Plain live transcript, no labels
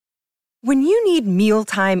When you need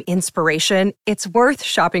mealtime inspiration, it's worth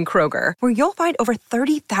shopping Kroger, where you'll find over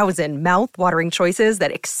 30,000 mouth-watering choices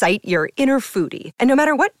that excite your inner foodie. And no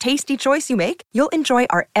matter what tasty choice you make, you'll enjoy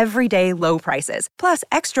our everyday low prices, plus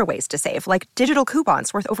extra ways to save, like digital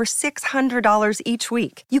coupons worth over $600 each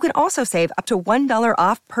week. You can also save up to $1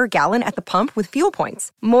 off per gallon at the pump with fuel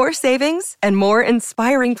points. More savings and more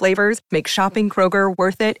inspiring flavors make shopping Kroger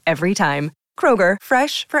worth it every time. Kroger,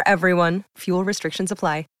 fresh for everyone. Fuel restrictions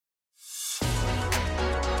apply.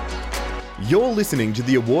 You're listening to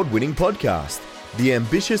the award-winning podcast, The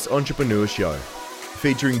Ambitious Entrepreneur Show,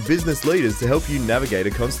 featuring business leaders to help you navigate a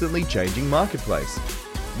constantly changing marketplace.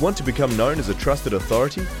 Want to become known as a trusted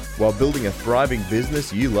authority while building a thriving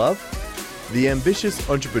business you love? The Ambitious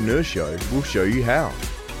Entrepreneur Show will show you how.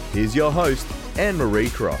 Here's your host, Anne-Marie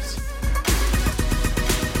Cross.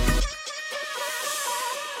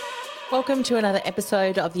 Welcome to another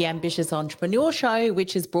episode of the Ambitious Entrepreneur Show,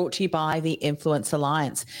 which is brought to you by the Influence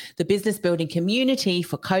Alliance, the business building community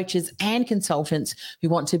for coaches and consultants who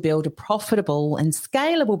want to build a profitable and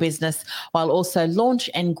scalable business while also launch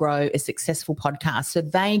and grow a successful podcast so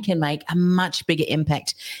they can make a much bigger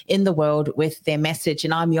impact in the world with their message.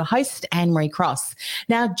 And I'm your host, Anne-Marie Cross.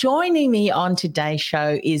 Now, joining me on today's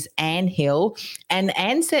show is Anne Hill. And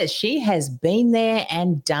Anne says she has been there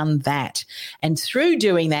and done that. And through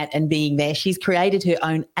doing that and being there, she's created her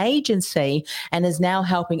own agency and is now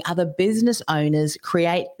helping other business owners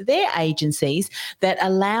create their agencies that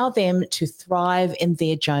allow them to thrive in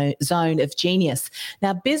their zone of genius.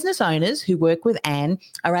 Now, business owners who work with Anne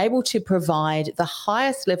are able to provide the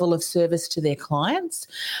highest level of service to their clients,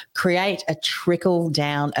 create a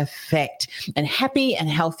trickle-down effect. And happy and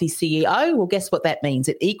healthy CEO, well, guess what that means?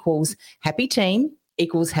 It equals happy team,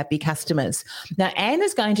 equals happy customers. Now, Anne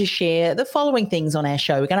is going to share the following things on our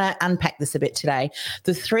show. We're going to unpack this a bit today.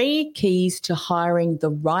 The 3 keys to hiring the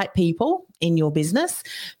right people in your business,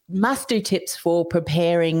 must-do tips for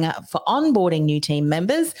preparing for onboarding new team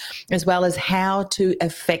members, as well as how to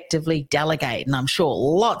effectively delegate. And I'm sure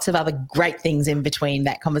lots of other great things in between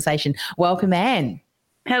that conversation. Welcome, Anne.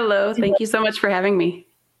 Hello. Thank you so much for having me.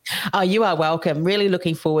 Oh, you are welcome. Really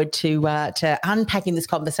looking forward to unpacking this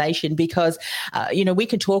conversation because, we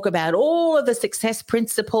can talk about all of the success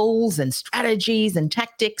principles and strategies and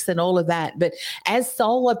tactics and all of that. But as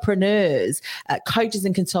solopreneurs, coaches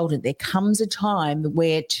and consultants, there comes a time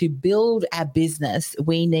where to build our business,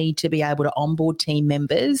 we need to be able to onboard team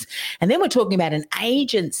members. And then we're talking about an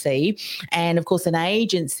agency. And of course, an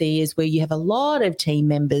agency is where you have a lot of team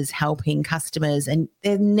members helping customers. And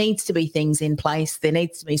there needs to be things in place. There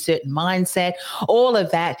needs to be certain mindset, all of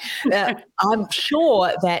that. I'm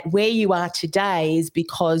sure that where you are today is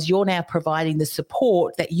because you're now providing the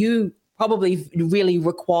support that you probably really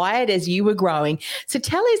required as you were growing. So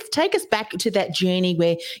take us back to that journey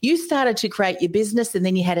where you started to create your business and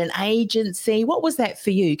then you had an agency. What was that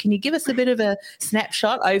for you? Can you give us a bit of a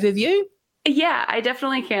snapshot overview? Yeah, I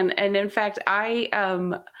definitely can. And in fact,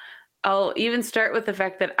 I'll even start with the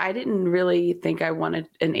fact that I didn't really think I wanted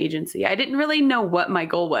an agency. I didn't really know what my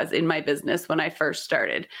goal was in my business when I first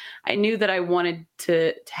started. I knew that I wanted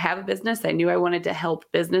to have a business. I knew I wanted to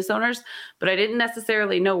help business owners, but I didn't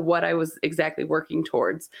necessarily know what I was exactly working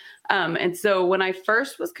towards. And so when I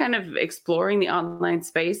first was kind of exploring the online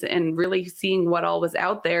space and really seeing what all was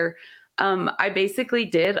out there, I basically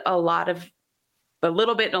did a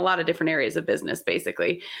little bit in a lot of different areas of business,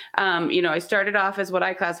 basically. I started off as what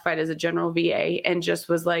I classified as a general VA and just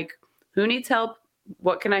was like, who needs help?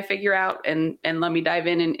 What can I figure out? And let me dive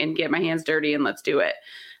in and get my hands dirty and let's do it.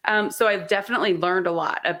 So I've definitely learned a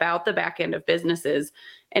lot about the back end of businesses.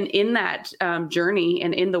 And in that journey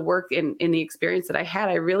and in the work and in the experience that I had,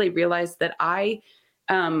 I really realized that I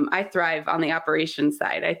thrive on the operations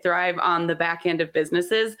side. I thrive on the back end of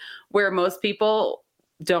businesses where most people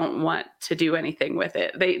don't want to do anything with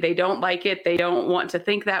it. They don't like it. They don't want to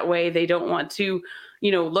think that way. They don't want to,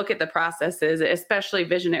 look at the processes, especially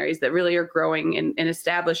visionaries that really are growing and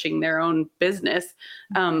establishing their own business.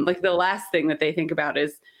 Like the last thing that they think about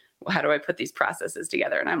is, well, how do I put these processes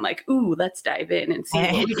together? And I'm like, ooh, let's dive in and see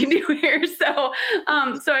what we can do here. So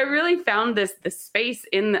I really found this space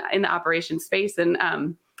in the operations space.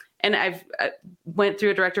 And I've went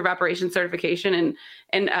through a director of operations certification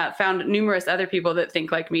and found numerous other people that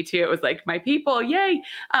think like me too. It was like my people, yay!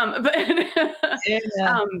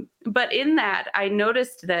 But in that, I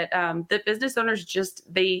noticed that the business owners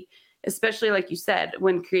they, especially like you said,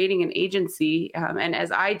 when creating an agency, and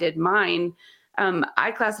as I did mine,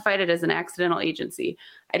 I classified it as an accidental agency.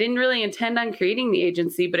 I didn't really intend on creating the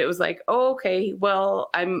agency, but it was like, oh, okay,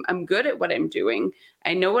 well, I'm good at what I'm doing.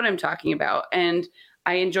 I know what I'm talking about. And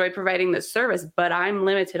I enjoy providing this service, but I'm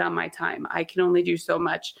limited on my time. I can only do so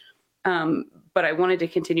much. But I wanted to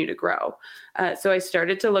continue to grow. So I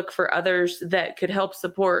started to look for others that could help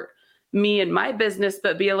support me and my business,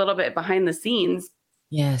 but be a little bit behind the scenes.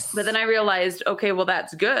 Yes. But then I realized, okay, well,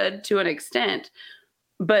 that's good to an extent,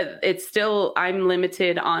 but it's still, I'm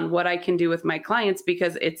limited on what I can do with my clients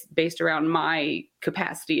because it's based around my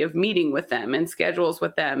capacity of meeting with them and schedules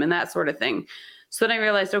with them and that sort of thing. So then I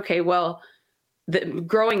realized, okay, well,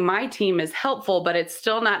 growing my team is helpful, but it's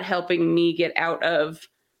still not helping me get out of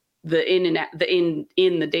the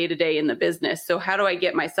in the day-to-day in the business. So how do I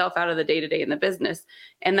get myself out of the day-to-day in the business?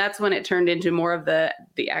 And that's when it turned into more of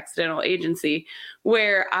the accidental agency,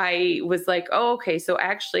 where I was like, oh, okay, so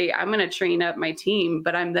actually I'm going to train up my team,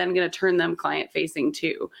 but I'm then going to turn them client facing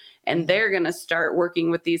too. And they're going to start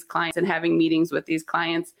working with these clients and having meetings with these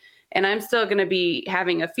clients. And I'm still going to be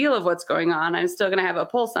having a feel of what's going on. I'm still going to have a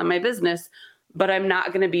pulse on my business, but I'm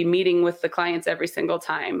not going to be meeting with the clients every single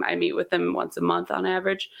time. I meet with them once a month on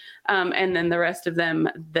average. And then the rest of them,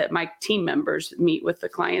 that my team members meet with the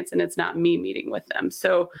clients, and it's not me meeting with them.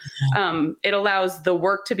 So it allows the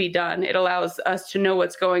work to be done. It allows us to know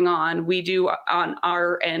what's going on. We do on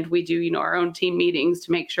our end, we do, our own team meetings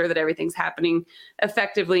to make sure that everything's happening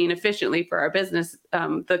effectively and efficiently for our business,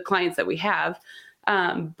 the clients that we have.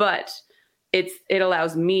 But it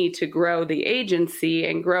allows me to grow the agency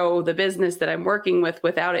and grow the business that I'm working with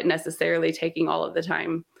without it necessarily taking all of the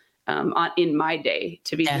time in my day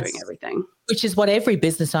to be doing everything. Which is what every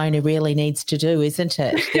business owner really needs to do, isn't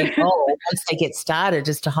it? Their goal, once they get started,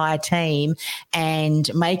 is to hire a team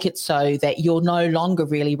and make it so that you're no longer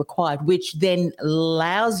really required, which then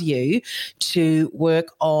allows you to work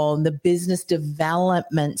on the business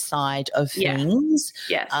development side of things,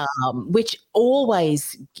 which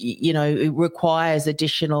always, requires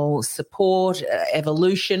additional support,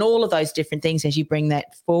 evolution, all of those different things as you bring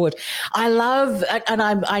that forward. I love, and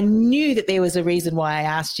I knew that there was a reason why I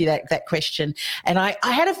asked you that question. And I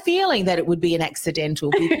had a feeling that it would be an accidental,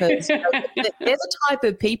 because they're the type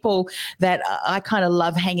of people that I kind of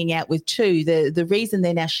love hanging out with too. The reason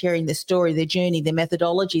they're now sharing their story, their journey, their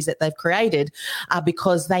methodologies that they've created are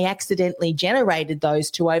because they accidentally generated those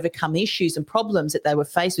to overcome issues and problems that they were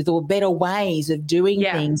faced with, or better ways of doing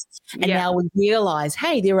things. And now we realize,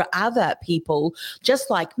 hey, there are other people just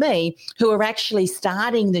like me who are actually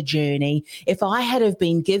starting the journey. If I had have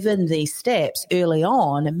been given these steps early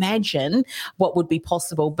on, imagine what would be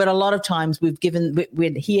possible. But a lot of times we're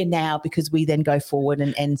here now because we then go forward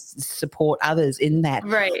and support others in that.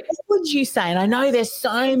 Right. What would you say? And I know there's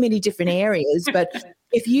so many different areas, but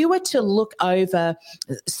if you were to look over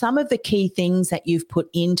some of the key things that you've put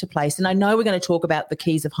into place, and I know we're going to talk about the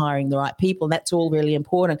keys of hiring the right people, that's all really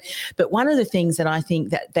important. But one of the things that I think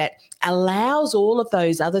that allows all of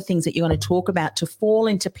those other things that you're going to talk about to fall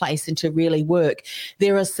into place and to really work,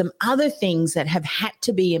 there are some other things that have had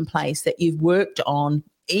to be in place that you've worked on,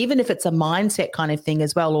 even if it's a mindset kind of thing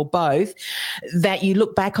as well, or both, that you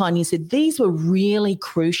look back on, you said, these were really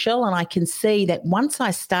crucial. And I can see that once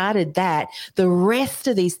I started that, the rest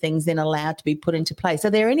of these things then allowed to be put into place.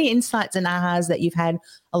 Are there any insights and ahas that you've had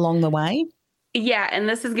along the way? Yeah. And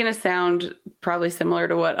this is going to sound probably similar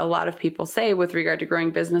to what a lot of people say with regard to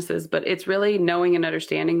growing businesses, but it's really knowing and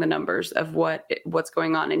understanding the numbers of what's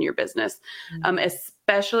going on in your business,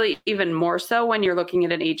 especially even more so when you're looking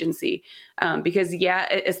at an agency, because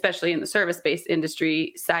especially in the service-based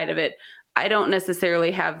industry side of it, I don't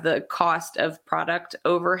necessarily have the cost of product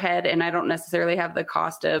overhead, and I don't necessarily have the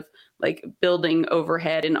cost of like building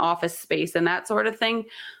overhead and office space and that sort of thing.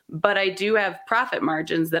 But I do have profit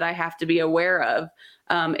margins that I have to be aware of.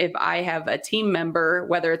 If I have a team member,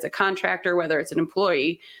 whether it's a contractor, whether it's an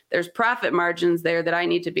employee, there's profit margins there that I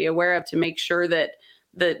need to be aware of to make sure that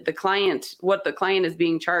what the client is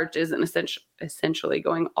being charged isn't essentially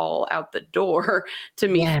going all out the door to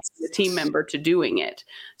meet the team member to doing it.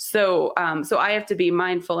 So I have to be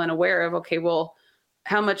mindful and aware of, okay, well,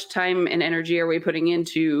 how much time and energy are we putting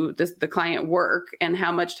into the client work, and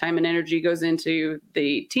how much time and energy goes into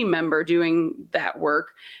the team member doing that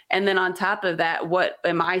work? And then on top of that, what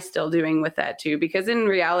am I still doing with that too? Because in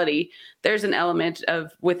reality, there's an element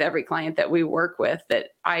of with every client that we work with that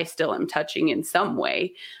I still am touching in some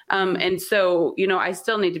way. And so, I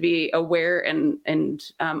still need to be aware and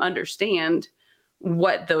understand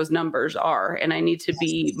what those numbers are. And I need to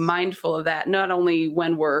be mindful of that, not only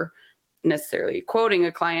when we're necessarily quoting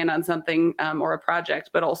a client on something or a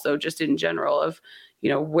project, but also just in general of,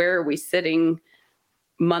 where are we sitting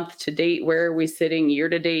month to date? Where are we sitting year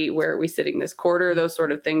to date? Where are we sitting this quarter? Those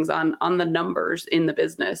sort of things on the numbers in the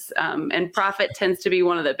business. And profit tends to be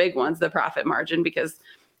one of the big ones, the profit margin, because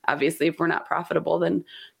obviously if we're not profitable, then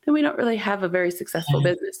we don't really have a very successful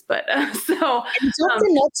business. But so it's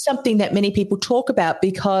often not something that many people talk about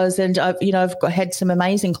because, and I've had some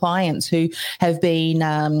amazing clients who have been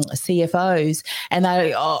CFOs, and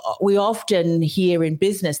we often hear in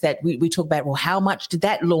business that we talk about, well, how much did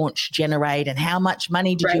that launch generate and how much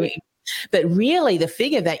money did you? But really the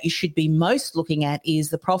figure that you should be most looking at is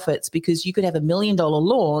the profits, because you could have $1 million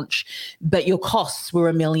launch, but your costs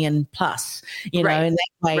were $1 million plus, you know, and that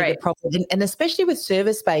way the profit. And especially with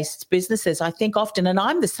service-based businesses, I think often, and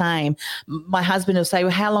I'm the same, my husband will say,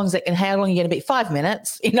 well, how long are you going to be? 5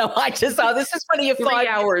 minutes. You know, this is one of your 3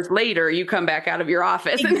 hours later, you come back out of your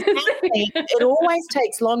office. Exactly. It always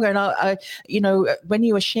takes longer. And I when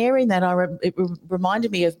you were sharing that, it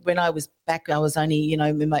reminded me of when I was back, I was only,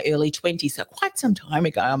 in my early 20s, so quite some time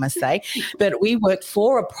ago, I must say. But we worked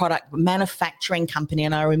for a product manufacturing company,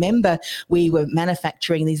 and I remember we were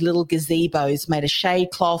manufacturing these little gazebos made of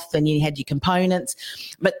shade cloth, and you had your components.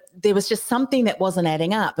 But there was just something that wasn't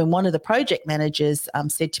adding up. And one of the project managers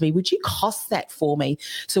said to me, would you cost that for me?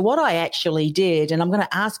 So what I actually did, and I'm going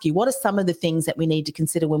to ask you, what are some of the things that we need to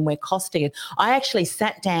consider when we're costing it? I actually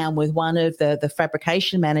sat down with one of the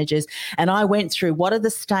fabrication managers, and I went through what are the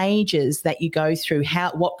stages that you go through,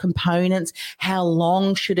 what components, how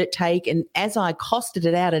long should it take? And as I costed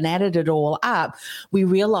it out and added it all up, we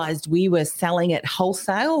realized we were selling at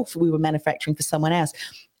wholesale. We were manufacturing for someone else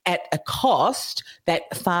at a cost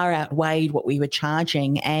that far outweighed what we were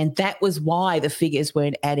charging. And that was why the figures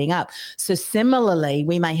weren't adding up. So similarly,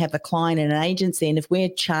 we may have a client in an agency, and if we're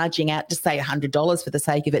charging out, just say $100 for the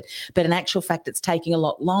sake of it, but in actual fact, it's taking a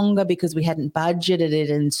lot longer because we hadn't budgeted it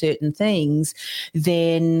in certain things,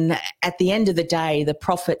 then at the end of the day, the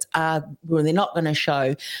profits they're not going to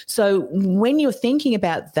show. So when you're thinking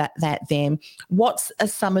about that then, what are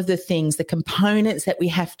some of the things, the components that we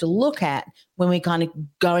have to look at when we're kind of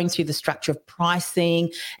going through the structure of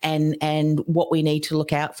pricing and what we need to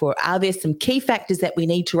look out for? Are there some key factors that we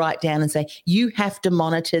need to write down and say, you have to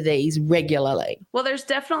monitor these regularly? Well, there's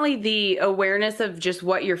definitely the awareness of just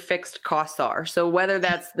what your fixed costs are. So whether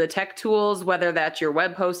that's the tech tools, whether that's your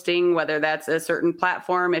web hosting, whether that's a certain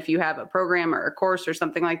platform, if you have a program or a course or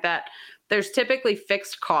something like that, there's typically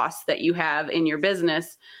fixed costs that you have in your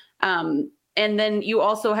business. And then you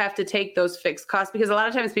also have to take those fixed costs, because a lot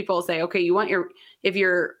of times people will say, okay, if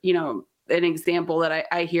you're, an example that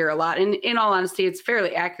I hear a lot, and in all honesty, it's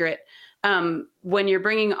fairly accurate. When you're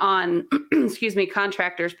bringing on,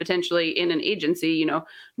 contractors potentially in an agency,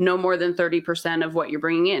 no more than 30% of what you're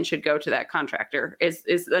bringing in should go to that contractor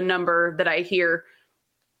is a number that I hear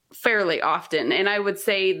fairly often. And I would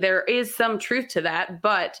say there is some truth to that,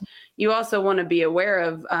 but you also want to be aware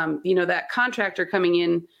of, that contractor coming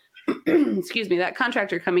in, that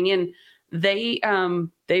contractor coming in, they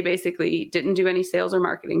basically didn't do any sales or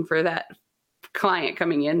marketing for that client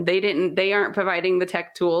coming in. They aren't providing the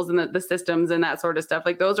tech tools and the systems and that sort of stuff.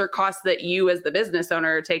 Like, those are costs that you as the business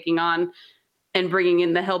owner are taking on and bringing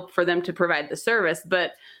in the help for them to provide the service.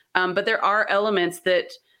 But there are elements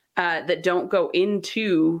that don't go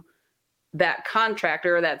into that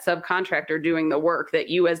contractor or that subcontractor doing the work that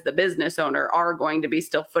you as the business owner are going to be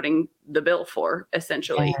still footing the bill for,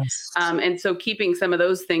 essentially. Yes. And so keeping some of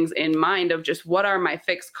those things in mind of just what are my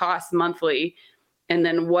fixed costs monthly, and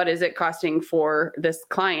then what is it costing for this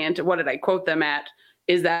client? What did I quote them at?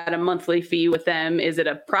 Is that a monthly fee with them? Is it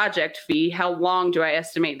a project fee? How long do I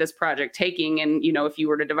estimate this project taking? And, if you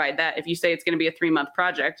were to divide that, if you say it's going to be a 3-month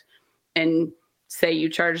project and say you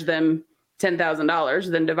charge them $10,000,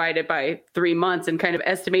 then divide it by 3 months and kind of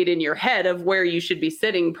estimate in your head of where you should be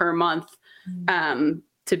sitting per month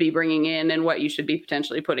to be bringing in, and what you should be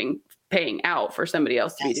potentially paying out for somebody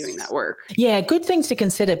else to be doing that work. Yeah, good things to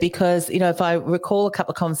consider, because, if I recall a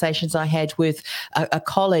couple of conversations I had with a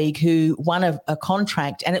colleague who won a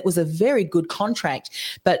contract, and it was a very good contract,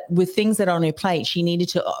 but with things that are on her plate, she needed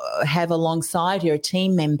to have alongside her a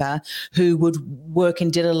team member who would work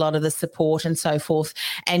and did a lot of the support and so forth.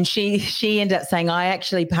 And she ended up saying, I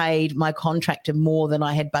actually paid my contractor more than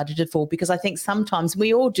I had budgeted for, because I think sometimes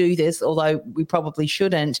we all do this, although we probably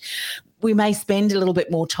shouldn't. We may spend a little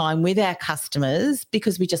bit more time with our customers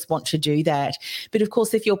because we just want to do that. But of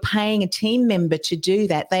course, if you're paying a team member to do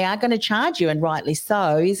that, they are going to charge you, and rightly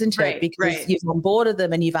so, isn't it? Because you've onboarded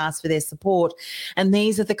them and you've asked for their support. And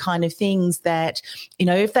these are the kind of things that,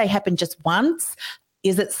 if they happen just once,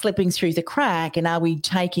 is it slipping through the crack, and are we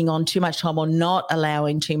taking on too much time or not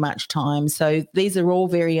allowing too much time? So these are all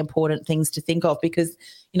very important things to think of, because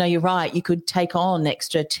you're right. You could take on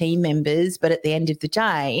extra team members, but at the end of the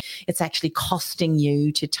day, it's actually costing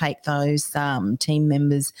you to take those team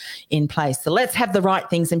members in place. So let's have the right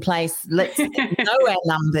things in place. Let's know our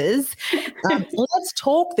numbers. Let's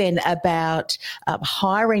talk then about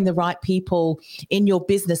hiring the right people in your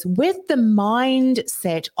business with the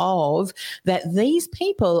mindset of that these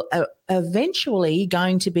people are eventually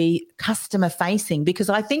going to be customer facing, because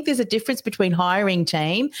I think there's a difference between hiring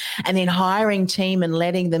team and then hiring team and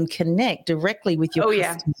letting them connect directly with your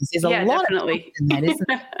customers. There's a lot definitely. in that, isn't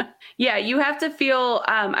it? Yeah, you have to feel,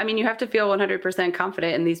 you have to feel 100%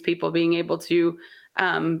 confident in these people being able to,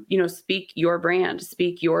 speak your brand,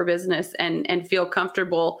 speak your business, and feel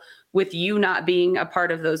comfortable with you not being a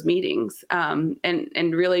part of those meetings,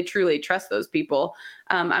 and really truly trust those people.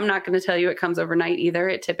 I'm not going to tell you it comes overnight either.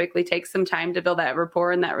 It typically takes some time to build that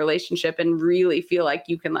rapport and that relationship and really feel like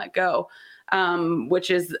you can let go, which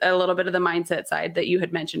is a little bit of the mindset side that you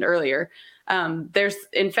had mentioned earlier.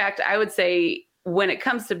 In fact, I would say when it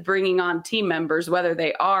comes to bringing on team members, whether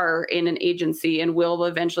they are in an agency and will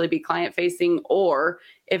eventually be client facing, or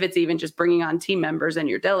if it's even just bringing on team members and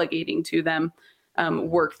you're delegating to them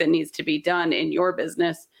work that needs to be done in your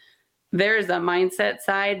business, there is a mindset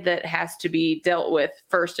side that has to be dealt with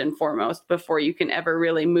first and foremost before you can ever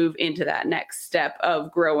really move into that next step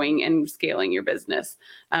of growing and scaling your business.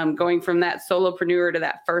 Going from that solopreneur to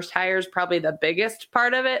that first hire is probably the biggest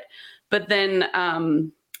part of it. But then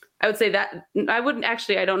I would say that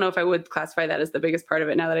I don't know if I would classify that as the biggest part of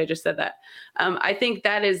it now that I just said that. I think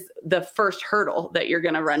that is the first hurdle that you're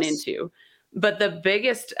going to run into. But the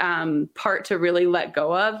biggest part to really let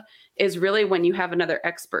go of is really when you have another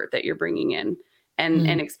expert that you're bringing in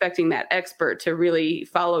and expecting that expert to really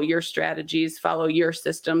follow your strategies, follow your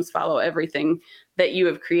systems, follow everything that you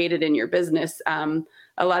have created in your business.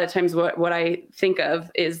 A lot of times what I think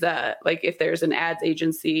of is like if there's an ads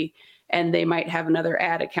agency and they might have another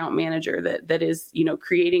ad account manager that is,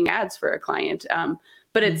 creating ads for a client.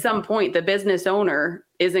 But at some point, the business owner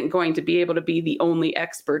isn't going to be able to be the only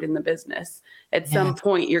expert in the business. At some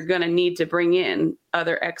point, you're going to need to bring in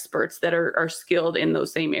other experts that are skilled in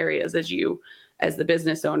those same areas as you, as the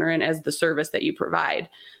business owner and as the service that you provide.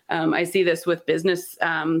 I see this with business.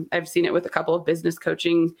 I've seen it with a couple of business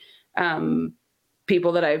coaching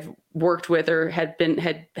people that I've worked with or had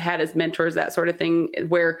as mentors, that sort of thing,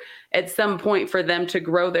 where at some point for them to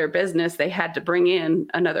grow their business, they had to bring in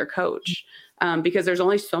another coach. Because there's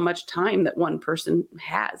only so much time that one person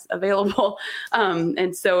has available.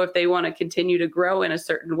 And so if they want to continue to grow in a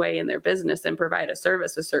certain way in their business and provide a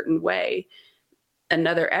service a certain way,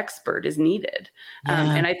 another expert is needed.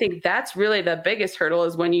 And I think that's really the biggest hurdle,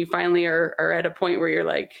 is when you finally are at a point where you're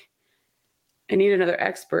like, I need another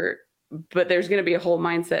expert. But there's going to be a whole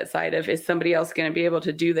mindset side of, is somebody else going to be able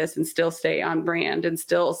to do this and still stay on brand and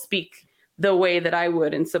still speak the way that I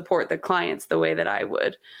would and support the clients the way that I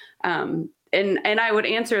would? And I would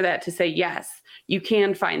answer that to say, yes, you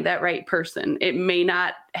can find that right person. It may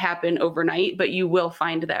not happen overnight, but you will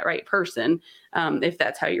find that right person if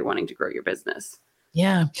that's how you're wanting to grow your business.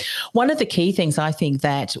 Yeah. One of the key things I think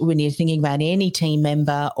that when you're thinking about any team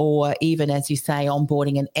member, or even, as you say,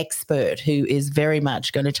 onboarding an expert who is very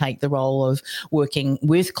much going to take the role of working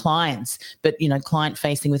with clients, but, client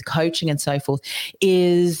facing with coaching and so forth,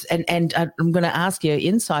 is, and I'm going to ask you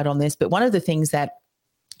insight on this, but one of the things that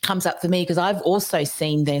comes up for me, because I've also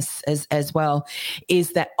seen this as well,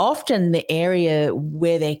 is that often the area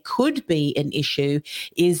where there could be an issue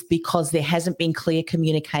is because there hasn't been clear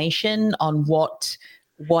communication on what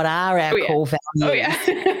are our core values.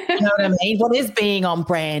 You know what I mean? What is being on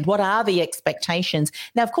brand? What are the expectations?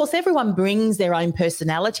 Now, of course, everyone brings their own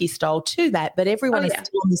personality style to that, but everyone is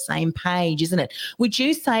still on the same page, isn't it? Would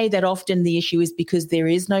you say that often the issue is because there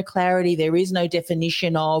is no clarity, there is no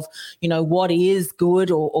definition of, what is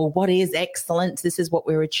good or what is excellence? This is what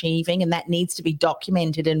we're achieving, and that needs to be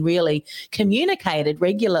documented and really communicated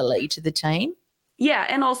regularly to the team? Yeah,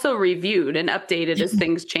 and also reviewed and updated as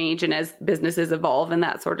things change and as businesses evolve and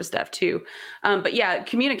that sort of stuff too. But yeah,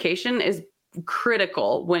 communication is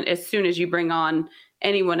critical as soon as you bring on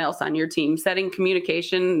anyone else on your team. Setting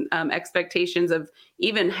communication expectations of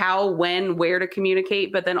even how, when, where to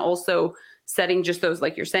communicate, but then also setting just those,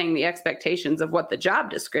 like you're saying, the expectations of what the job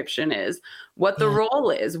description is, what the role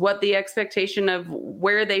is, what the expectation of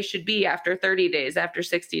where they should be after 30 days, after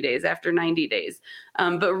 60 days, after 90 days,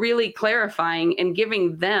 but really clarifying and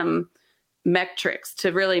giving them metrics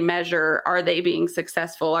to really measure, are they being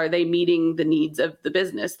successful? Are they meeting the needs of the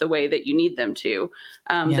business the way that you need them to?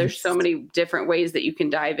 There's so many different ways that you can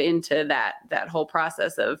dive into that whole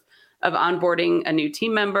process of onboarding a new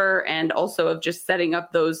team member, and also of just setting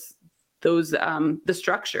up those the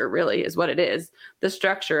structure really is what it is. The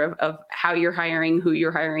structure of how you're hiring, who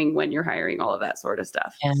you're hiring, when you're hiring, all of that sort of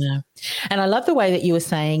stuff. Yeah. And I love the way that you were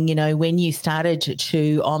saying, when you started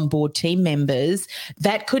to onboard team members,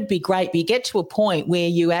 that could be great, but you get to a point where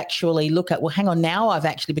you actually look at, well, hang on, now I've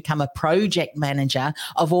actually become a project manager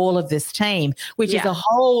of all of this team, which is a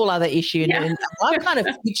whole other issue. Yeah. And I'm kind of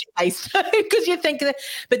future-based because you think that,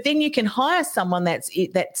 but then you can hire someone that's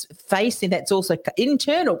also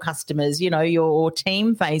internal customers, your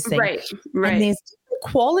team facing. Right. And there's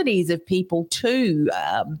qualities of people too,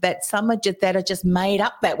 that some are just made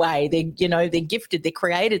up that way. They're gifted, they're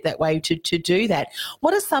created that way to do that.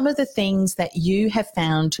 What are some of the things that you have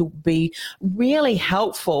found to be really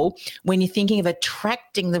helpful when you're thinking of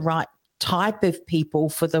attracting the right type of people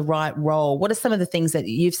for the right role? What are some of the things that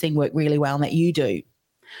you've seen work really well and that you do?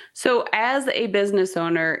 So as a business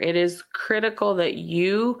owner, it is critical that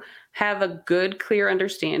you have a good, clear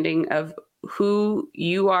understanding of who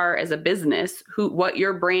you are as a business, what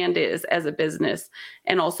your brand is as a business,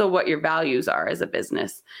 and also what your values are as a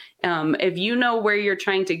business. If you know where you're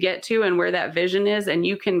trying to get to and where that vision is, and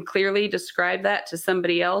you can clearly describe that to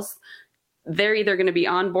somebody else, they're either going to be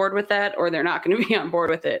on board with that or they're not going to be on board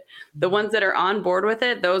with it. The ones that are on board with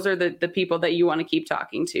it, those are the people that you want to keep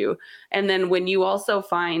talking to. And then when you also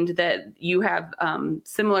find that you have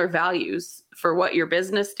similar values for what your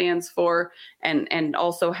business stands for, and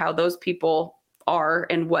also how those people are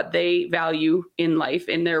and what they value in life,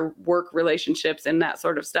 in their work relationships and that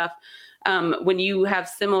sort of stuff, when you have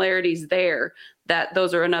similarities there, that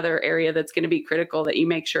those are another area that's going to be critical that you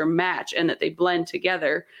make sure match and that they blend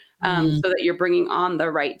together. So that you're bringing on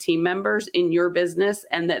the right team members in your business,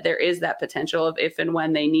 and that there is that potential of if and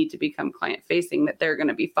when they need to become client facing, that they're going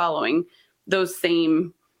to be following those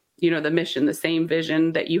same, the mission, the same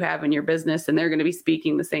vision that you have in your business, and they're going to be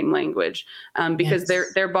speaking the same language because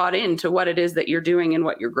they're bought into what it is that you're doing and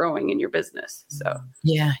what you're growing in your business. So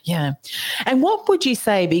yeah. And what would you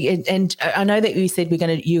say? And I know that you said you're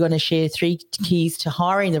going to share 3 keys to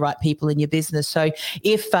hiring the right people in your business. So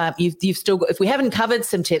if you've still got, if we haven't covered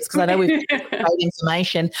some tips, because I know we've got great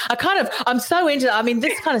information, I'm so into it. I mean,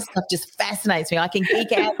 this kind of stuff just fascinates me. I can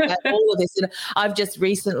geek out about all of this, and I've just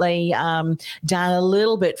recently done a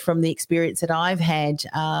little bit from the experience that I've had,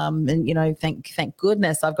 and thank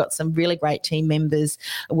goodness I've got some really great team members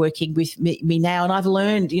working with me now, and I've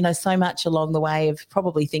learned so much along the way of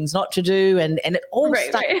probably things not to do, and it all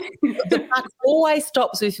the buck always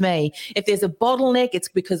stops with me. If there's a bottleneck, it's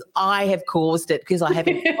because I have caused it, because I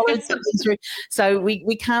haven't followed something through. So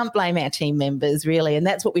we can't blame our team members really, and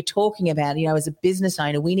that's what we're talking about. As a business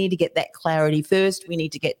owner, we need to get that clarity first. We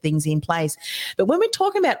need to get things in place. But when we're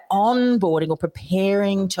talking about onboarding or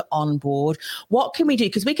preparing to onboard, what can we do?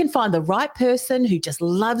 Because we can find the right person who just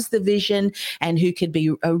loves the vision and who could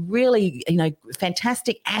be a really,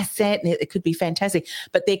 fantastic asset. And it could be fantastic,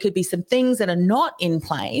 but there could be some things that are not in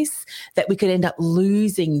place that we could end up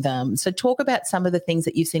losing them. So talk about some of the things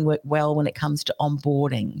that you've seen work well when it comes to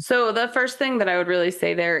onboarding. So the first thing that I would really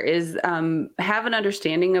say there is have an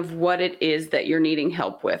understanding of what it is that you're needing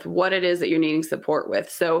help with, what it is that you're needing support with.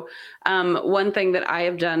 So one thing that I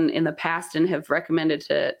have done in the past and have recommended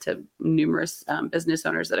to numerous business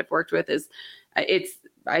owners that I've worked with is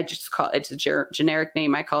I just call it's a generic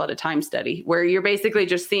name. I call it a time study, where you're basically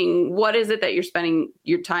just seeing what is it that you're spending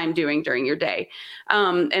your time doing during your day.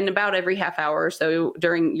 And about every half hour or so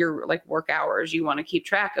during your work hours, you want to keep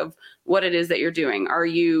track of what it is that you're doing. Are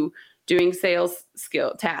you doing sales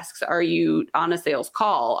skill tasks? Are you on a sales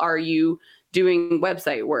call? Are you doing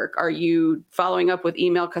website work? Are you following up with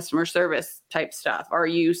email customer service type stuff? Are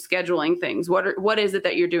you scheduling things? What is it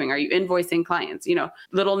that you're doing? Are you invoicing clients?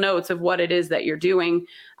 Little notes of what it is that you're doing.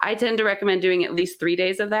 I tend to recommend doing at least 3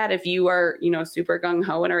 days of that. If you are, super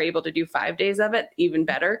gung-ho and are able to do 5 days of it, even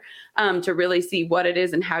better, to really see what it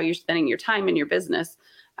is and how you're spending your time in your business.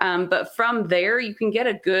 But from there, you can get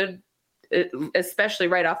a good, especially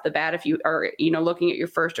right off the bat, if you are, looking at your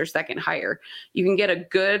first or second hire, you can get a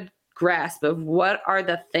good grasp of what are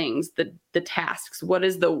the things, the tasks, what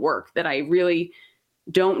is the work that I really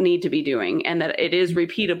don't need to be doing, and that it is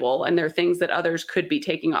repeatable, and there are things that others could be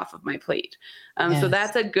taking off of my plate. So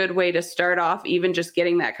that's a good way to start off, even just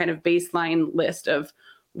getting that kind of baseline list of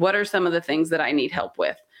what are some of the things that I need help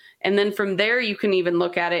with. And then from there, you can even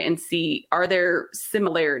look at it and see, are there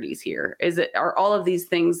similarities here? Are all of these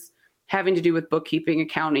things having to do with bookkeeping,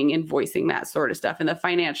 accounting, invoicing, that sort of stuff in the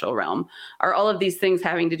financial realm? Are all of these things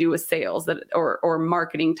having to do with sales or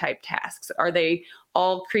marketing type tasks? Are they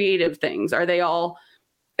all creative things? Are they all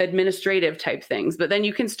administrative type things? But then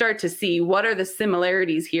you can start to see what are the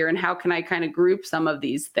similarities here, and how can I kind of group some of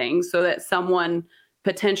these things so that someone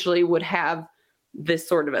potentially would have this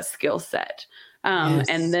sort of a skill set.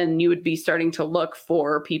 And then you would be starting to look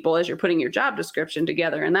for people as you're putting your job description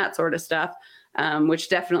together and that sort of stuff, which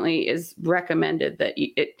definitely is recommended that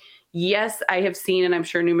yes, I have seen, and I'm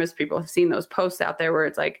sure numerous people have seen those posts out there where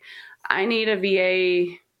it's like, I need a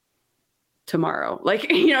VA tomorrow. Like,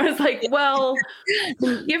 it's like, well,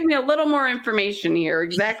 give me a little more information here.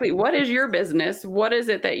 Exactly. What is your business? What is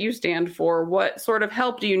it that you stand for? What sort of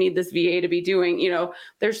help do you need this VA to be doing?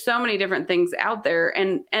 There's so many different things out there,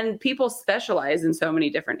 and people specialize in so many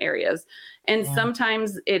different areas. And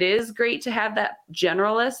sometimes it is great to have that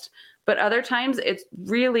generalist, but other times it's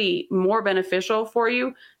really more beneficial for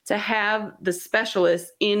you to have the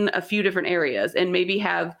specialist in a few different areas and maybe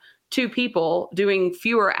have 2 people doing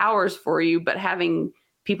fewer hours for you, but having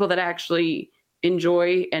people that actually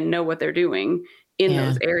enjoy and know what they're doing in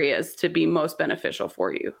those areas to be most beneficial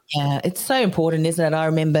for you. Yeah, it's so important, isn't it? I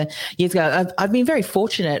remember years ago, I've been very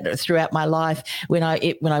fortunate throughout my life when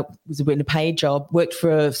I was in a paid job, worked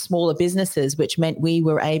for smaller businesses, which meant we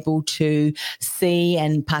were able to see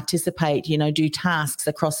and participate, do tasks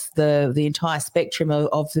across the entire spectrum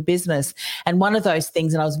of the business. And one of those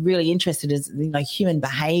things, and I was really interested, is human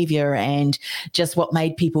behavior and just what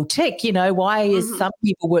made people tick. Why is some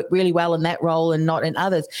people work really well in that role and not in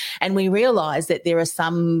others? And we realized that there are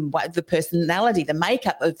some, the personality, the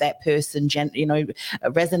makeup of that person,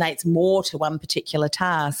 resonates more to one particular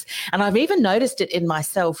task. And I've even noticed it in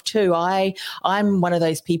myself too. I'm one of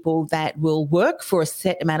those people that will work for a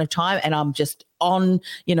set amount of time and I'm just on,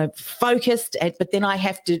 focused, but then I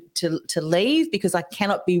have to leave because I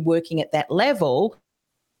cannot be working at that level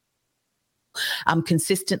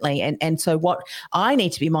consistently. And so what I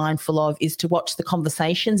need to be mindful of is to watch the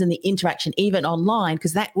conversations and the interaction, even online,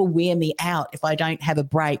 because that will wear me out if I don't have a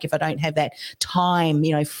break, if I don't have that time,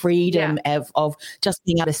 freedom of just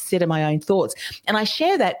being able to sit in my own thoughts. And I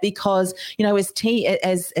share that because,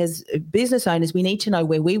 as business owners, we need to know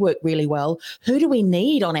where we work really well. Who do we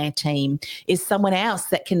need on our team? Is someone else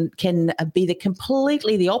that can be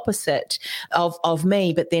completely the opposite of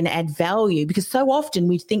me, but then add value? Because so often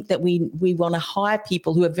we think that we want to hire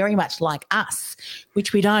people who are very much like us,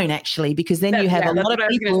 which we don't actually, because then you have a lot of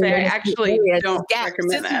people. I actually don't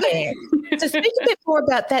recommend that. So speak a bit more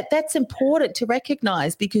about that. That's important to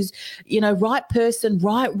recognize because, right person,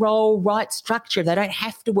 right role, right structure. They don't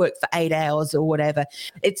have to work for 8 hours or whatever.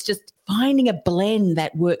 It's just finding a blend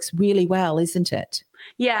that works really well, isn't it?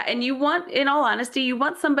 Yeah. And in all honesty, you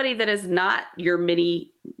want somebody that is not the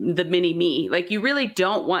mini me. Like, you really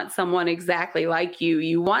don't want someone exactly like you.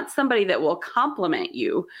 You want somebody that will complement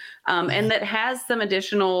you and that has some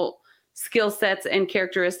additional skill sets and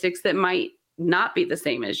characteristics that might not be the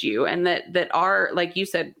same as you and that are, like you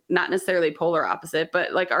said, not necessarily polar opposite,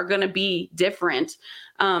 but like are going to be different.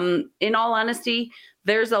 In all honesty,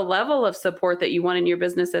 there's a level of support that you want in your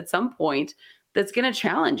business at some point that's going to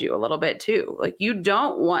challenge you a little bit too. Like, you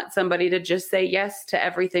don't want somebody to just say yes to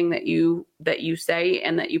everything that you say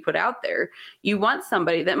and that you put out there. You want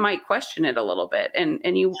somebody that might question it a little bit. And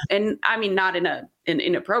I mean, not in an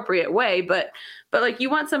inappropriate way, but like, you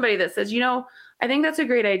want somebody that says, I think that's a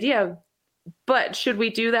great idea, but should we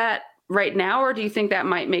do that right now? Or do you think that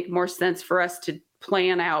might make more sense for us to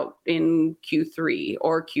plan out in Q3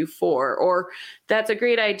 or Q4, or that's a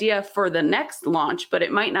great idea for the next launch, but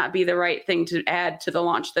it might not be the right thing to add to the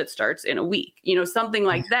launch that starts in a week, something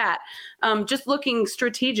like that. Just looking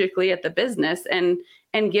strategically at the business and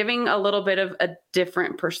giving a little bit of a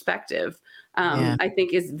different perspective. I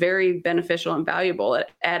think is very beneficial and valuable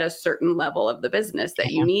at a certain level of the business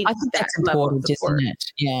that you need. I think that's important, isn't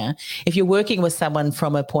it? Yeah. If you're working with someone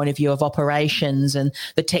from a point of view of operations and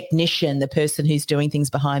the technician, the person who's doing things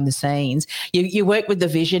behind the scenes, you work with the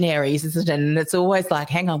visionaries, isn't it? And it's always like,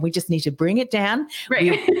 hang on, we just need to bring it down.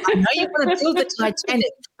 Right. I know you want to build the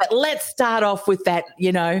Titanic, but let's start off with that,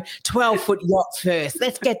 12-foot yacht first.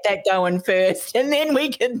 Let's get that going first, and then we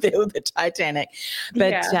can build the Titanic.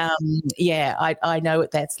 But I know what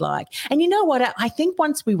that's like. And you know what? I think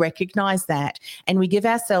once we recognize that and we give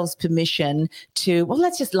ourselves permission to,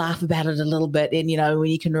 let's just laugh about it a little bit. And, when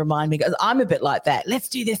you can remind me, because I'm a bit like that. Let's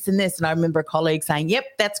do this and this. And I remember a colleague saying, yep,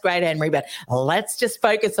 that's great, Anne-Marie, but let's just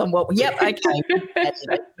focus on okay.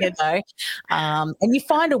 And you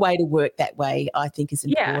find a way to work that way, I think is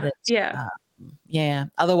important. Yeah.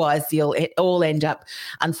 Otherwise, you'll all end up,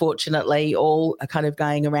 unfortunately, all kind of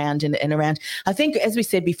going around and around. I think, as we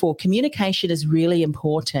said before, communication is really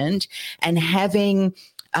important, and having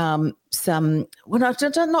some, well,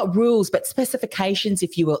 not rules, but specifications,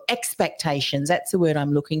 if you will, expectations. That's the word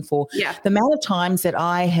I'm looking for. Yeah. The amount of times that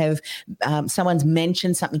I have, someone's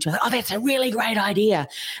mentioned something to me, oh, that's a really great idea.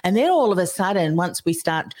 And then all of a sudden, once we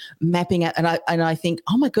start mapping out, and I think,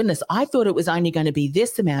 oh my goodness, I thought it was only going to be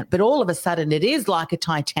this amount, but all of a sudden it is like a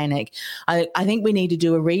Titanic. I think we need to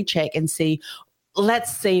do a recheck and see,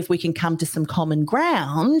 let's see if we can come to some common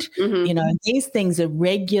ground. Mm-hmm. You know, these things are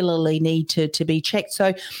regularly need to be checked.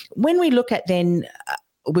 So when we look at then,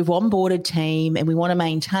 we've onboarded team and we want to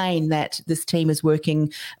maintain that this team is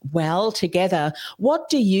working well together. What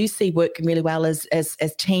do you see working really well as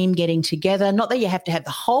team getting together? Not that you have to have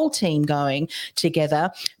the whole team going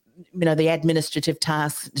together, you know, the administrative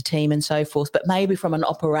tasks, the team and so forth, but maybe from an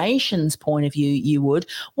operations point of view, you would.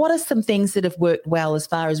 What are some things that have worked well as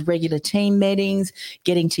far as regular team meetings,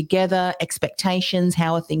 getting together, expectations,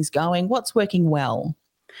 how are things going? What's working well?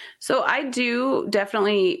 So I do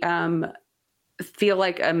definitely feel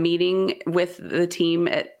like a meeting with the team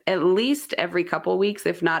at least every couple weeks,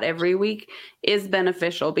 if not every week, is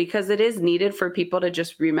beneficial, because it is needed for people to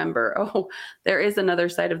just remember, oh, there is another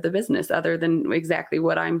side of the business other than exactly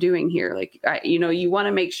what I'm doing here. Like, you want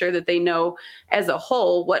to make sure that they know as a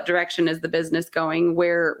whole, what direction is the business going?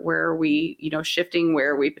 Where are we, shifting?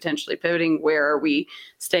 Where are we potentially pivoting? Where are we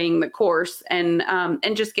staying the course? And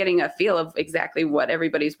just getting a feel of exactly what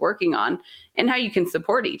everybody's working on and how you can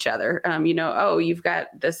support each other. Oh, you've got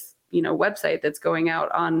this, website that's going out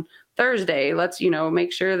on Thursday. Let's,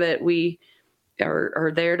 make sure that we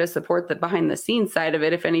are there to support the behind the scenes side of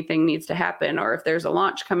it if anything needs to happen, or if there's a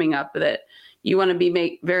launch coming up, that you want to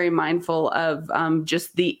be very mindful of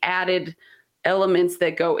just the added elements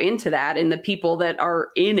that go into that and the people that are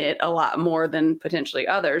in it a lot more than potentially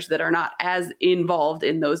others that are not as involved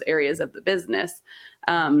in those areas of the business.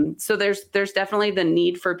 So there's definitely the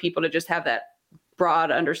need for people to just have that broad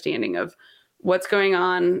understanding of what's going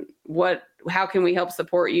on, how can we help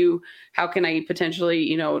support you? How can I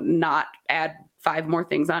potentially, not add 5 more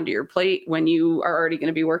things onto your plate when you are already going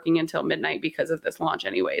to be working until midnight because of this launch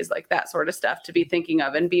anyways, like that sort of stuff to be thinking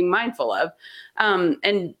of and being mindful of.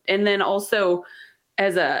 And then also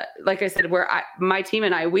like I said, my team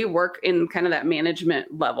and I, we work in kind of that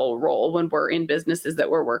management level role when we're in businesses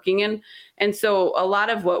that we're working in. And so a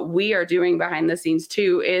lot of what we are doing behind the scenes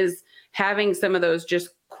too is having some of those just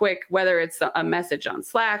quick, whether it's a message on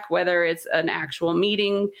Slack, whether it's an actual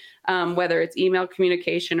meeting, whether it's email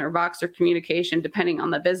communication or Voxer communication, depending on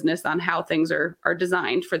the business, on how things are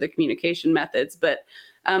designed for the communication methods. But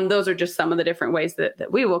those are just some of the different ways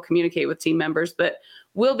that we will communicate with team members, but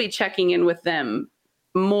we'll be checking in with them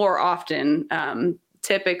more often,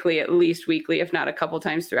 typically at least weekly, if not a couple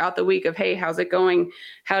times throughout the week, of, hey, how's it going?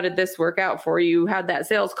 How did this work out for you? How'd that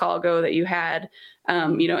sales call go that you had?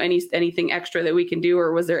 Anything extra that we can do,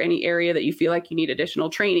 or was there any area that you feel like you need additional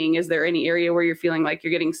training? Is there any area where you're feeling like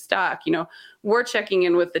you're getting stuck? We're checking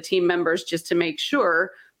in with the team members just to make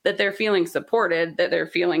sure that they're feeling supported, that they're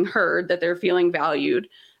feeling heard, that they're feeling valued.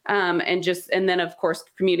 And then of course,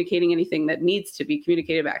 communicating anything that needs to be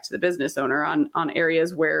communicated back to the business owner on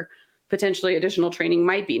areas where potentially additional training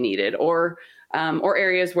might be needed, or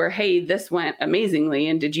areas where, hey, this went amazingly,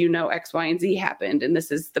 and did you know X, Y, and Z happened? And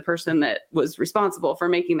this is the person that was responsible for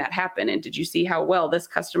making that happen. And did you see how well this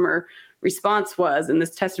customer response was, and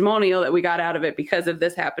this testimonial that we got out of it because of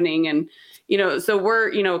this happening? And, so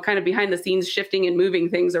we're, kind of behind the scenes shifting and moving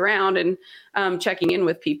things around and checking in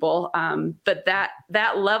with people. But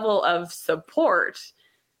that level of support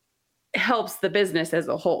helps the business as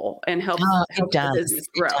a whole and helps the business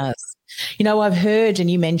grow. It does. I've heard,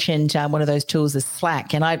 and you mentioned one of those tools is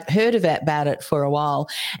Slack, and I've heard about it for a while,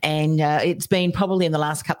 and it's been probably in the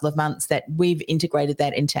last couple of months that we've integrated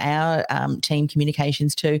that into our team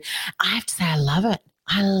communications too. I have to say, I love it.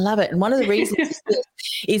 And one of the reasons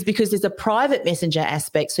is because there's a private messenger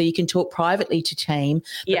aspect, so you can talk privately to team,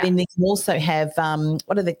 but then they can also have,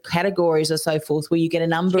 what are the categories or so forth, where you get a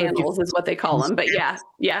number of channels is what they call them, but yeah.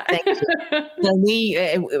 So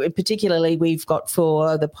we, particularly, we've got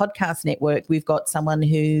for the podcast network, we've got someone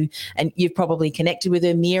who, and you've probably connected with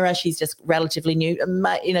her, Mira, she's just relatively new,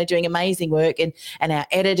 doing amazing work, and our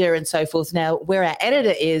editor and so forth. Now, where our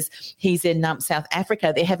editor is, he's in South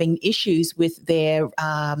Africa, they're having issues with their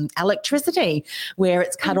electricity, where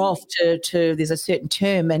it's cut off to there's a certain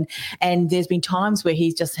term, and there's been times where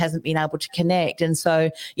he just hasn't been able to connect. And so,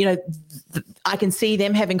 I can see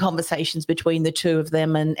them having conversations between the two of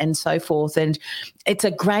them and so forth. And it's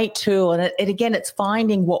a great tool. And again, it's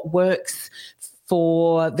finding what works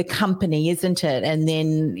for the company, isn't it? And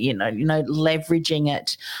then, leveraging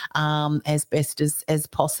it as best as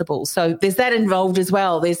possible. So there's that involved as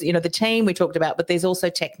well. There's, the team we talked about, but there's also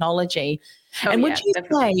technology. And would you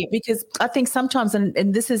say, because I think sometimes,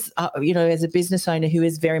 and this is, as a business owner who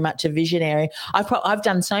is very much a visionary, I've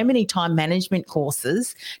done so many time management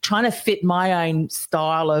courses trying to fit my own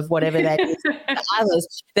style of whatever that is to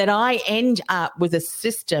others, that I end up with a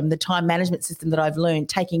system, the time management system that I've learned,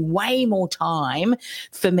 taking way more time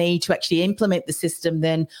for me to actually implement the system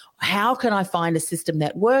than how can I find a system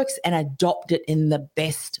that works and adopt it in the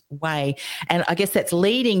best way? And I guess that's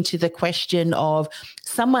leading to the question of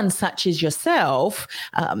someone such as yourself.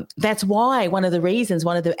 That's why one of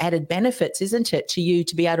the added benefits, isn't it, to you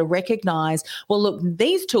to be able to recognize, well, look,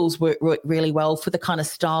 these tools work really well for the kind of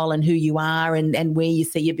style and who you are and where you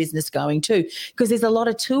see your business going to. Because there's a lot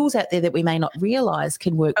of tools out there that we may not realize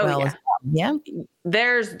can work well as well. Yeah.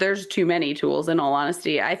 There's too many tools, in all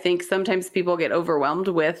honesty. I think sometimes people get overwhelmed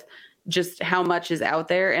with just how much is out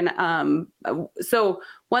there. And so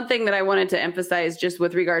one thing that I wanted to emphasize just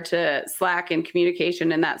with regard to Slack and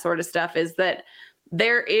communication and that sort of stuff is that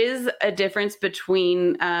there is a difference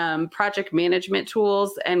between project management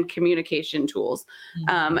tools and communication tools.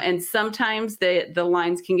 And sometimes the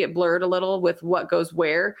lines can get blurred a little with what goes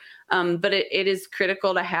where. But it is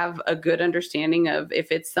critical to have a good understanding of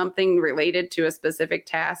if it's something related to a specific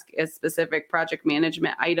task, a specific project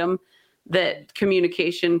management item, that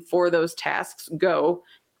communication for those tasks go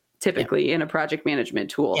typically in a project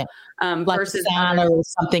management tool. Like versus Asana or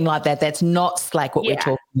something like that. That's not Slack what we're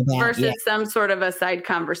talking about. Versus some sort of a side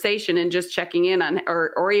conversation and just checking in on,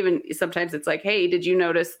 or even sometimes it's like, hey, did you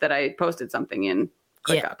notice that I posted something in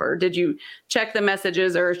ClickUp? Or did you check the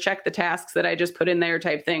messages or check the tasks that I just put in there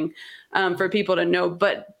type thing, for people to know,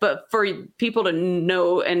 but for people to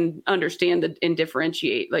know and understand and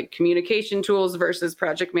differentiate like communication tools versus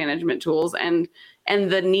project management tools and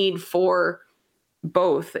the need for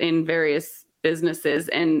both in various businesses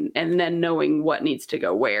and then knowing what needs to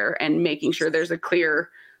go where and making sure there's a clear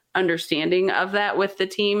understanding of that with the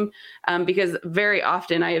team. Because very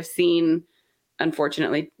often I have seen,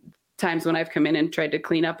 unfortunately, times when I've come in and tried to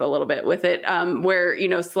clean up a little bit with it,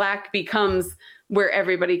 where, Slack becomes where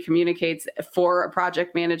everybody communicates for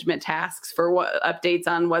project management tasks, for what updates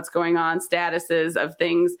on what's going on, statuses of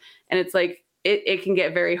things. And it's like, it can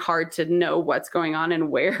get very hard to know what's going on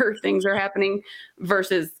and where things are happening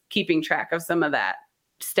versus keeping track of some of that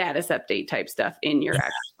status update type stuff in your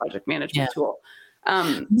actual project management tool.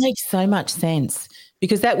 Makes so much sense,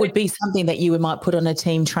 because that would be something that you might put on a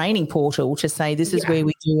team training portal to say, this is where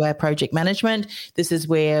we do our project management. This is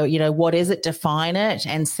where, what is it, define it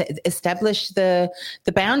and establish the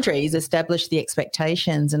boundaries, establish the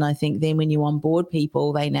expectations. And I think then when you onboard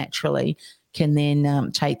people, they naturally can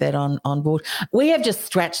then take that on board. We have just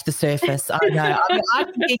scratched the surface. I know. I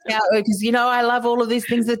can geek out because, I love all of these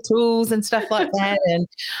things, the tools and stuff like that. And,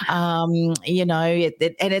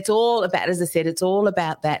 and it's all about, as I said, it's all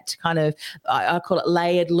about that kind of, I call it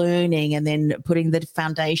layered learning and then putting the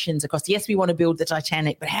foundations across. Yes, we want to build the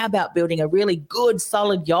Titanic, but how about building a really good,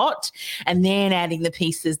 solid yacht and then adding the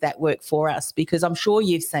pieces that work for us? Because I'm sure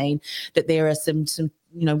you've seen that there are some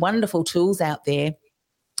wonderful tools out there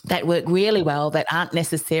that work really well, that aren't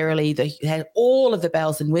necessarily have all of the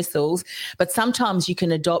bells and whistles, but sometimes you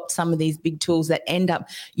can adopt some of these big tools that end up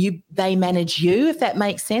they manage you, if that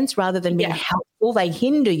makes sense, rather than being helpful. They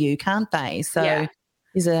hinder you, can't they? So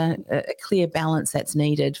there's a clear balance that's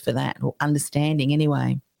needed for that, or understanding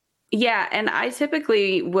anyway. Yeah. And I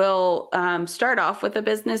typically will start off with a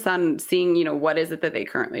business on seeing, what is it that they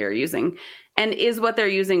currently are using and is what they're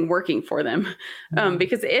using working for them?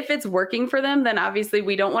 Because if it's working for them, then obviously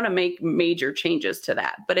we don't want to make major changes to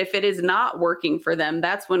that. But if it is not working for them,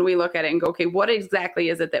 that's when we look at it and go, okay, what exactly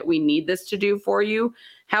is it that we need this to do for you?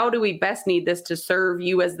 How do we best need this to serve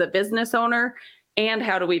you as the business owner? And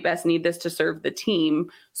how do we best need this to serve the team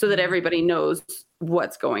so that everybody knows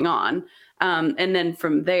what's going on? And then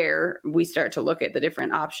from there, we start to look at the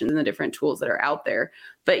different options and the different tools that are out there.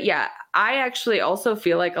 But yeah, I actually also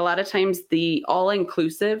feel like a lot of times the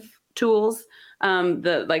all-inclusive tools,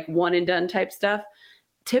 the like one and done type stuff,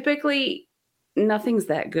 typically nothing's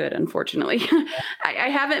that good, unfortunately. I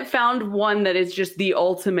haven't found one that is just the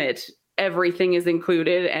ultimate, everything is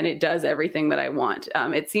included and it does everything that I want.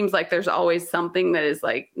 It seems like there's always something that is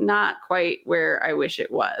like not quite where I wish it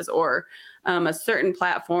was, or a certain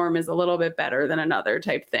platform is a little bit better than another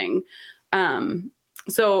type thing.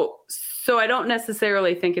 So I don't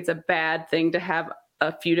necessarily think it's a bad thing to have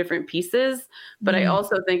a few different pieces, but I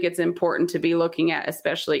also think it's important to be looking at,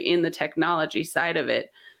 especially in the technology side of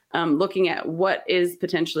it, looking at what is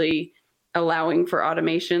potentially allowing for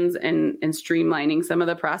automations and streamlining some of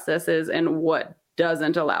the processes, and what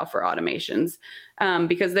doesn't allow for automations.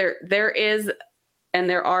 Because there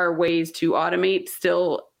are ways to automate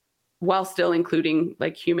still, while still including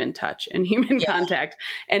like human touch and human contact,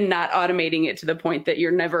 and not automating it to the point that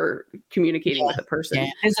you're never communicating with a person. Yeah.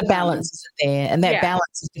 There's a balance there, and that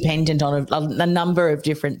balance is dependent on a number of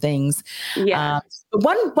different things.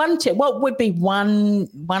 One tip, what would be one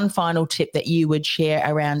final tip that you would share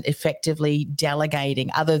around effectively delegating,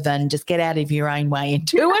 other than just get out of your own way and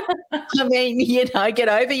do it? I mean, get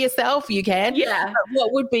over yourself. You can. Yeah. But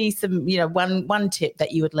what would be some, one tip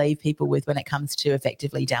that you would leave people with when it comes to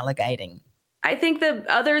effectively delegating? I think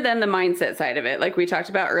other than the mindset side of it, like we talked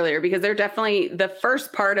about earlier, because they're definitely the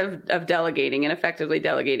first part of delegating and effectively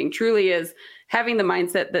delegating truly is having the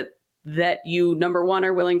mindset that you, number one,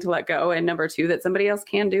 are willing to let go, and number two, that somebody else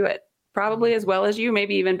can do it probably as well as you,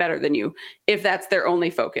 maybe even better than you, if that's their only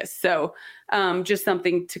focus. So just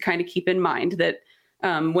something to kind of keep in mind, that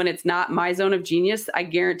when it's not my zone of genius, I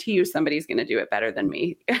guarantee you somebody's going to do it better than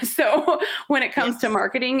me. So when it comes to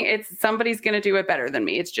marketing, it's somebody's going to do it better than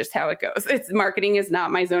me. It's just how it goes. Marketing is not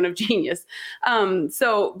my zone of genius.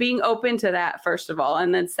 So being open to that, first of all.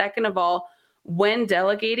 And then second of all, when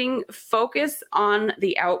delegating, focus on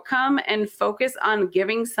the outcome and focus on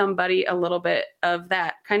giving somebody a little bit of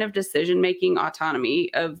that kind of decision-making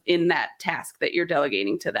autonomy in that task that you're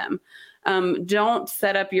delegating to them. Don't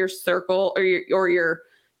set up your circle or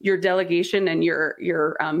your delegation and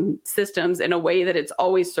your systems in a way that it's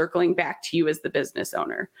always circling back to you as the business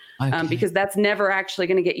owner, because that's never actually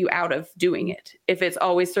going to get you out of doing it. If it's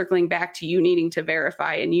always circling back to you needing to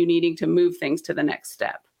verify and you needing to move things to the next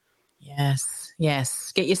step.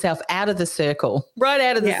 Yes. Get yourself out of the circle, right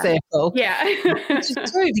out of the circle. Yeah. Which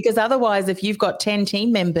is true, because otherwise, if you've got 10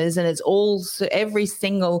 team members and it's every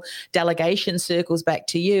single delegation circles back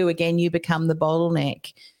to you, again, you become the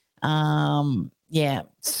bottleneck.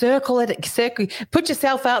 Circle it, put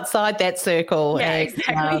yourself outside that circle and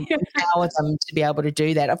empower them to be able to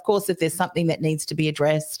do that. Of course, if there's something that needs to be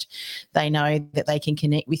addressed, they know that they can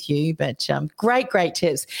connect with you. But great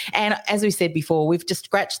tips. And as we said before, we've just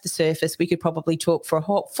scratched the surface. We could probably talk for a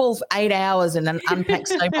full 8 hours and unpack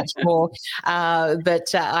so much more.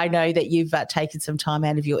 But I know that you've taken some time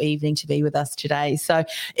out of your evening to be with us today. So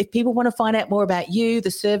if people want to find out more about you,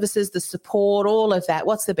 the services, the support, all of that,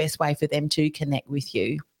 what's the best way for them to connect with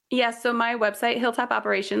you? Yeah, so my website,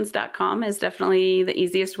 hilltopoperations.com, is definitely the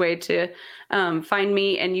easiest way to find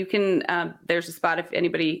me. And you can, there's a spot if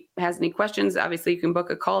anybody has any questions. Obviously, you can book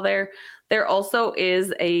a call there. There also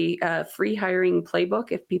is a free hiring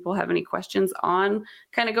playbook if people have any questions on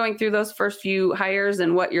kind of going through those first few hires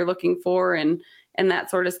and what you're looking for and that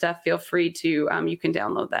sort of stuff. Feel free to, you can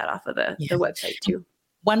download that off of the website too.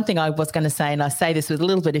 One thing I was going to say, and I say this with a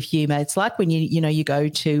little bit of humour, it's like when you go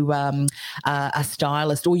to a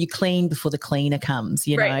stylist or you clean before the cleaner comes,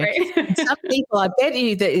 Right. Some people, I bet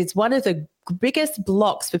you that it's one of the biggest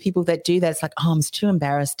blocks for people that do that. It's like, I'm too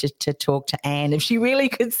embarrassed to talk to Anne if she really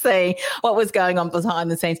could see what was going on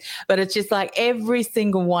behind the scenes. But it's just like every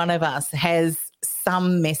single one of us has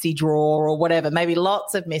some messy drawer or whatever, maybe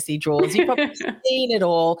lots of messy drawers. You've probably seen it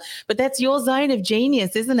all, but that's your zone of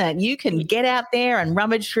genius, isn't it? You can get out there and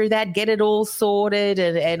rummage through that, get it all sorted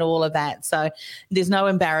and all of that. So there's no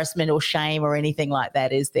embarrassment or shame or anything like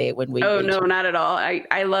that, is there, when we... Oh, no, not at all.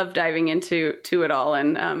 I love diving into it all.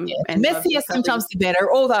 And messier sometimes the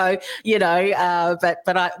better, although,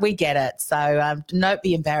 but we get it. So don't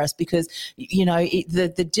be embarrassed, because,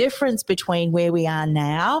 the difference between where we are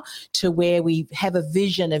now to where we have a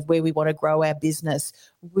vision of where we want to grow our business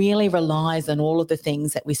really relies on all of the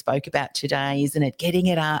things that we spoke about today, isn't it? Getting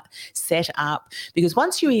it up, set up, because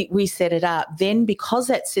once we set it up, then because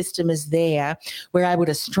that system is there, we're able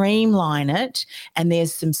to streamline it, and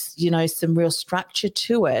there's some real structure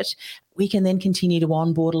to it. We can then continue to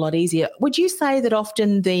onboard a lot easier. Would you say that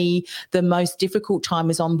often the most difficult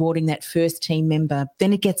time is onboarding that first team member?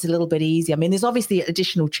 Then it gets a little bit easier. I mean, there's obviously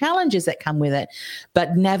additional challenges that come with it,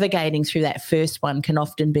 but navigating through that first one can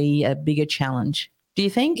often be a bigger challenge. Do you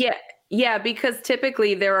think? Yeah, because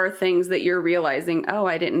typically there are things that you're realizing, oh,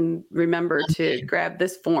 I didn't remember to grab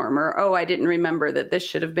this form, or, oh, I didn't remember that this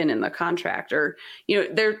should have been in the contract, or,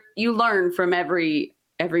 you learn from every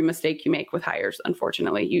mistake you make with hires.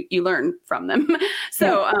 Unfortunately, you learn from them.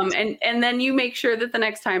 So, and then you make sure that the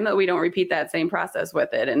next time that we don't repeat that same process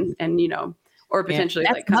with it. And or potentially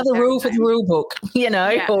that's like another rule for the rule book,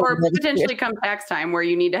 or potentially come tax time where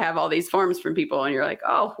you need to have all these forms from people and you're like,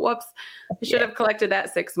 oh, whoops, I should have collected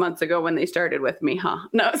that 6 months ago when they started with me, huh?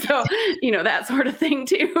 No, so that sort of thing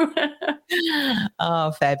too.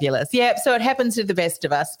 Oh, fabulous. Yeah, so it happens to the best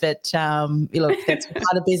of us, but look, that's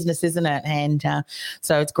part of business, isn't it? And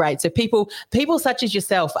so it's great. So people such as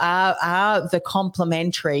yourself are the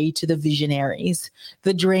complementary to the visionaries,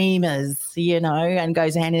 the dreamers, and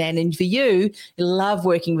goes hand in hand. And for you love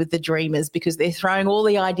working with the dreamers because they're throwing all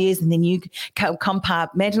the ideas and then you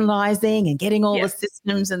compartmentalizing and getting all the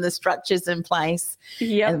systems and the structures in place,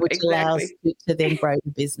 which allows you to then grow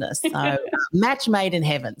the business. So match made in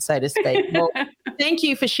heaven, so to speak. Well, thank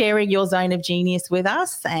you for sharing your zone of genius with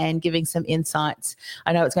us and giving some insights.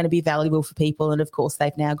 I know it's going to be valuable for people. And of course,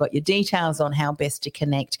 they've now got your details on how best to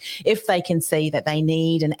connect if they can see that they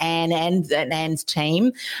need an Anne and an Anne's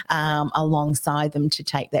team alongside them to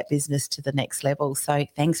take that business to the next level. So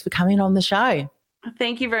thanks for coming on the show.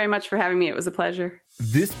 Thank you very much for having me. It was a pleasure.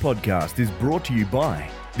 This podcast is brought to you by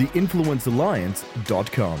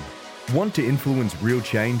theinfluencealliance.com. Want to influence real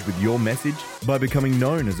change with your message by becoming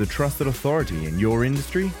known as a trusted authority in your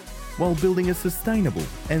industry while building a sustainable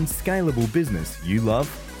and scalable business you love?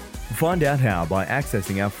 Find out how by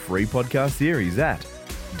accessing our free podcast series at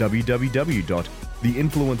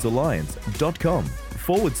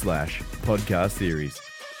www.theinfluencealliance.com/podcast series.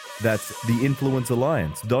 That's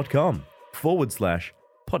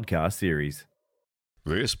theinfluencealliance.com/podcast series.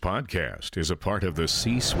 This podcast is a part of the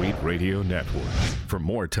C-Suite Radio Network. For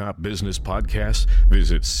more top business podcasts,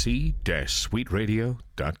 visit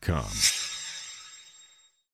c-suiteradio.com.